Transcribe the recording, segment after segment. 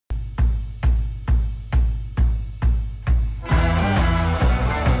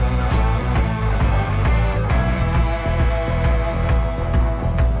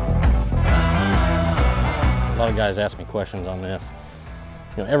guys ask me questions on this.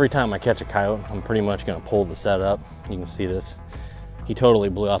 You know, every time I catch a coyote, I'm pretty much gonna pull the set up. You can see this. He totally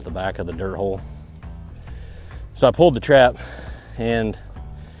blew out the back of the dirt hole. So I pulled the trap, and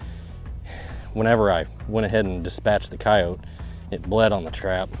whenever I went ahead and dispatched the coyote, it bled on the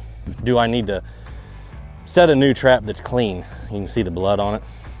trap. Do I need to set a new trap that's clean? You can see the blood on it.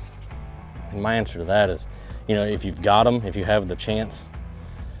 And my answer to that is, you know, if you've got them, if you have the chance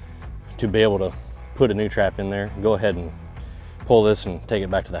to be able to put a new trap in there, go ahead and pull this and take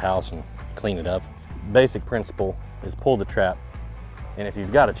it back to the house and clean it up. Basic principle is pull the trap, and if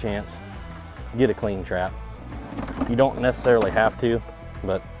you've got a chance, get a clean trap. You don't necessarily have to,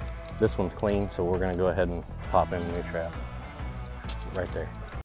 but this one's clean, so we're gonna go ahead and pop in a new trap right there.